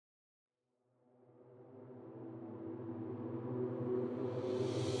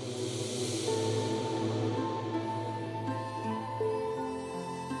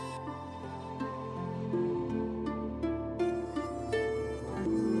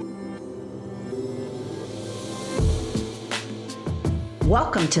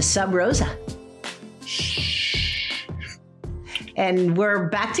Welcome to Sub Rosa. And we're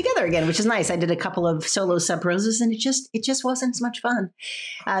back together again, which is nice. I did a couple of solo Sub Rosas and it just wasn't as much fun.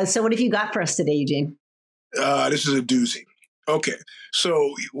 So what have you got for us today, Eugene? This is a doozy. Okay.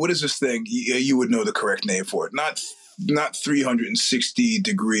 So what is this thing? You would know the correct name for it. Not 360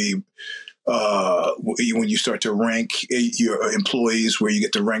 degree when you start to rank your employees, where you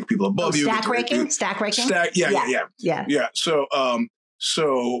get to rank people above you. Stack ranking? Yeah.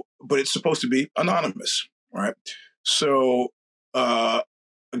 So, but it's supposed to be anonymous, right? So, a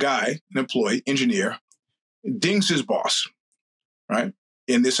guy, an employee, engineer, dings his boss, right?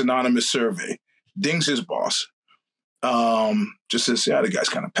 In this anonymous survey, dings his boss. Just says, yeah, the guy's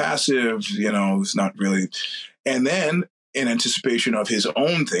kind of passive, it's not really. And then in anticipation of his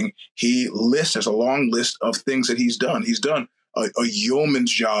own thing, he has a long list of things that he's done. He's done a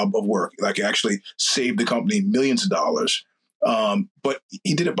yeoman's job of work, like actually saved the company millions of dollars. But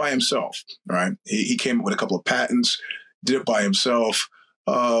he did it by himself, right? He came up with a couple of patents, did it by himself.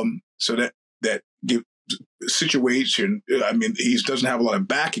 So that situation, he doesn't have a lot of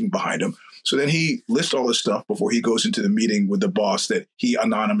backing behind him. So then he lists all this stuff before he goes into the meeting with the boss that he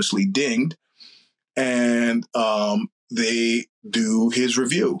anonymously dinged. And they do his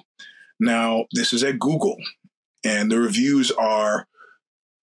review. Now, this is at Google. And the reviews are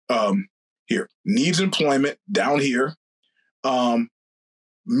here. Needs employment down here.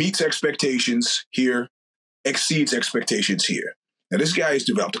 Meets expectations here. Exceeds expectations here. Now, this guy has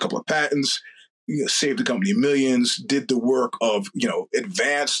developed a couple of patents, saved the company millions, did the work of,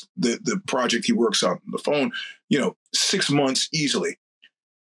 advanced the project he works on the phone, 6 months easily.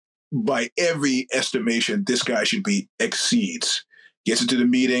 By every estimation, this guy should be exceeds. Gets into the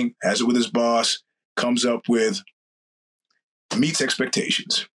meeting, has it with his boss, comes up with meets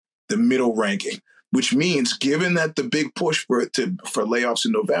expectations, the middle ranking, which means given that the big push for layoffs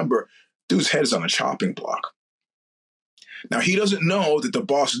in November, dude's head is on a chopping block. Now, he doesn't know that the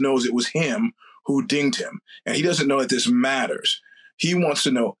boss knows it was him who dinged him, and he doesn't know that this matters. He wants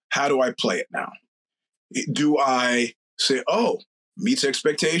to know, how do I play it now? Do I say, meets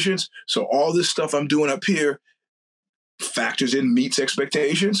expectations, so all this stuff I'm doing up here factors in meets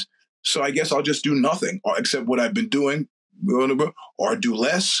expectations, so I guess I'll just do nothing or except what I've been doing, or do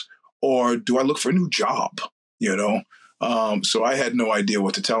less, or do I look for a new job? So I had no idea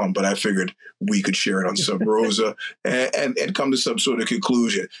what to tell him, but I figured we could share it on Sub Rosa and come to some sort of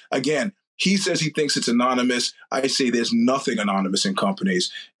conclusion. Again, he says he thinks it's anonymous. I say there's nothing anonymous in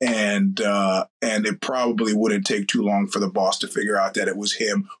companies, and it probably wouldn't take too long for the boss to figure out that it was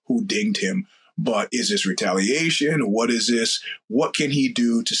him who dinged him. But is this retaliation? What is this? What can he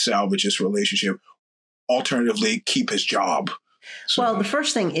do to salvage this relationship? Alternatively, keep his job. So, well, the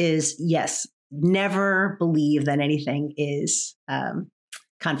first thing is, yes, never believe that anything is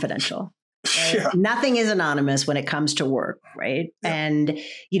confidential. Yeah. Nothing is anonymous when it comes to work, right? Yeah. And,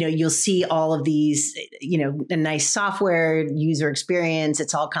 you'll see all of these, a nice software user experience.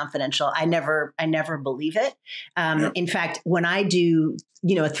 It's all confidential. I never believe it. In fact, when I do,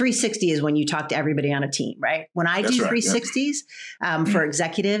 a 360 is when you talk to everybody on a team, right? When I do 360s for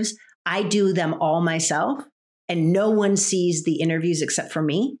executives, I do them all myself, and no one sees the interviews except for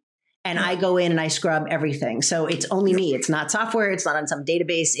me. And I go in and I scrub everything. So it's only me. It's not software. It's not on some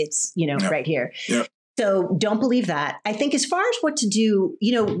database. It's, right here. Yep. So don't believe that. I think as far as what to do,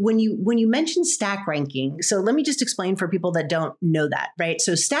 when you mention stack ranking, so let me just explain for people that don't know that, right?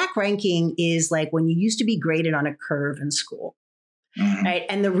 So stack ranking is like when you used to be graded on a curve in school, right?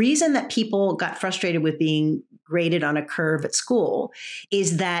 And the reason that people got frustrated with being graded on a curve at school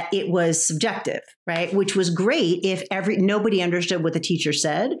is that it was subjective, right? Which was great if nobody understood what the teacher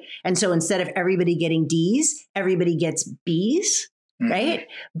said. And so instead of everybody getting D's, everybody gets B's, right?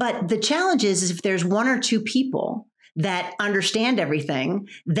 But the challenge is if there's one or two people that understand everything,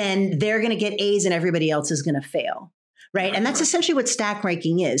 then they're going to get A's and everybody else is going to fail. Right. And that's essentially what stack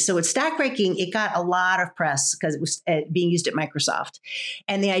ranking is. So with stack ranking, it got a lot of press because it was being used at Microsoft.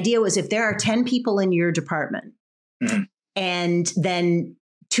 And the idea was if there are 10 people in your department and then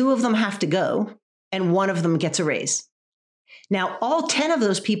 2 of them have to go and 1 of them gets a raise. Now, all 10 of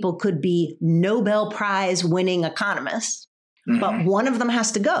those people could be Nobel Prize winning economists, but 1 of them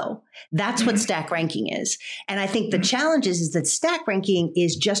has to go. That's what stack ranking is. And I think the challenge is that stack ranking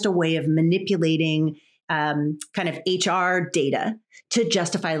is just a way of manipulating kind of HR data to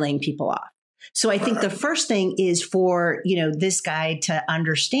justify laying people off. So I think the first thing is for, this guy to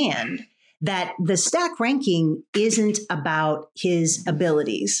understand that the stack ranking isn't about his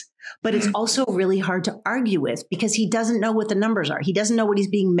abilities. but it's also really hard to argue with because he doesn't know what the numbers are. He doesn't know what he's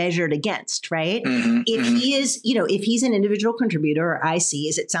being measured against, right? If he is, if he's an individual contributor or IC,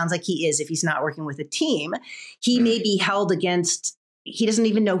 as it sounds like he is, if he's not working with a team, he may be held against, he doesn't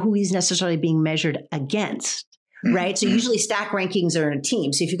even know who he's necessarily being measured against. Right. So usually stack rankings are in a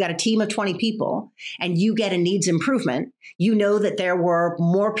team. So if you've got a team of 20 people and you get a needs improvement, you know that there were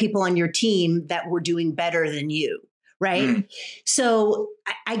more people on your team that were doing better than you. Right. So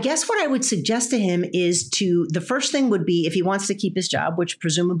I guess what I would suggest to him is the first thing would be, if he wants to keep his job, which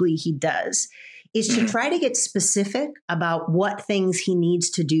presumably he does, is to try to get specific about what things he needs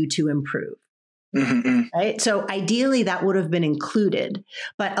to do to improve. Right. So ideally that would have been included.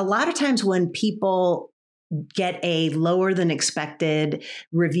 But a lot of times when people get a lower than expected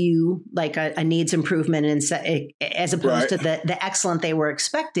review, like a needs improvement, and as opposed to the excellent they were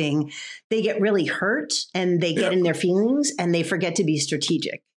expecting, they get really hurt and they get in their feelings and they forget to be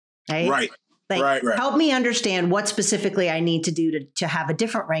strategic. Right. Help me understand what specifically I need to do to have a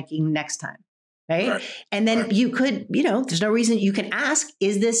different ranking next time. Right. And then you could, there's no reason you can ask,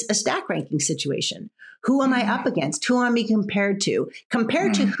 is this a stack ranking situation? Who am I up against? Who am I compared to?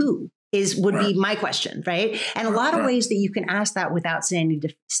 Compared to who? Would be my question, right? And a lot of ways that you can ask that without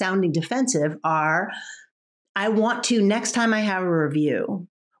sounding defensive are, I want to, next time I have a review,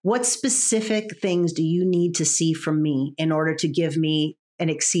 what specific things do you need to see from me in order to give me and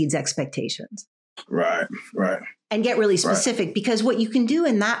exceeds expectations? Right. And get really specific, because what you can do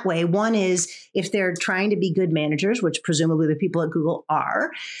in that way, one is if they're trying to be good managers, which presumably the people at Google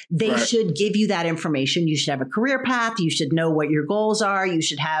are, they should give you that information. You should have a career path. You should know what your goals are. You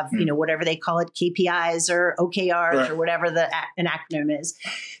should have, whatever they call it, KPIs or OKRs or whatever an acronym is.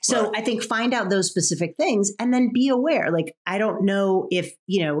 So I think find out those specific things and then be aware. Like, I don't know if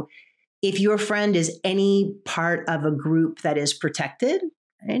your friend is any part of a group that is protected.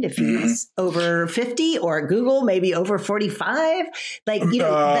 And if he's over 50 or at Google, maybe over 45,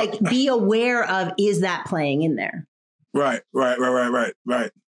 be aware of, is that playing in there? Right. Well,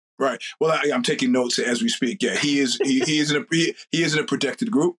 I'm taking notes as we speak. Yeah, he is in a protected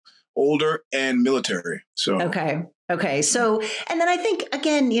group, older and military. So okay. So, and then I think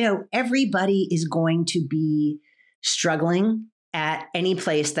again, everybody is going to be struggling at any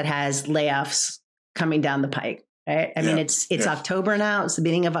place that has layoffs coming down the pike. Right? I mean, it's October now. It's the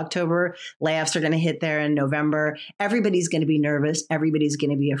beginning of October. Layoffs are going to hit there in November. Everybody's going to be nervous. Everybody's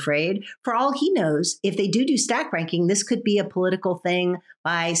going to be afraid. For all he knows, if they do stack ranking, this could be a political thing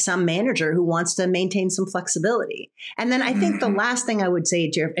by some manager who wants to maintain some flexibility. And then I think the last thing I would say,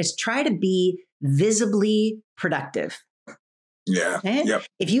 Jeff, is try to be visibly productive. Yeah. Okay? Yep.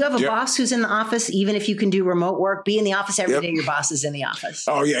 If you have a boss who's in the office, even if you can do remote work, be in the office every day. Your boss is in the office.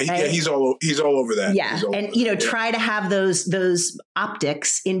 Oh yeah, right? He's all over that. Yeah, and try to have those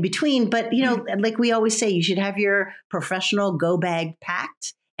optics in between. But like we always say, you should have your professional go bag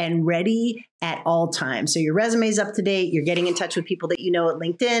packed and ready at all times. So your resume is up to date. You're getting in touch with people that you know at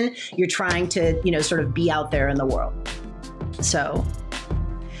LinkedIn. You're trying to sort of be out there in the world. So.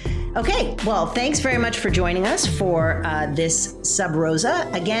 Okay, well, thanks very much for joining us for this Sub Rosa.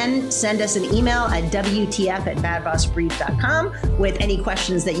 Again, send us an email at wtf@badbossbrief.com with any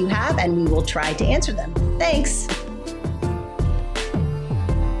questions that you have, and we will try to answer them. Thanks.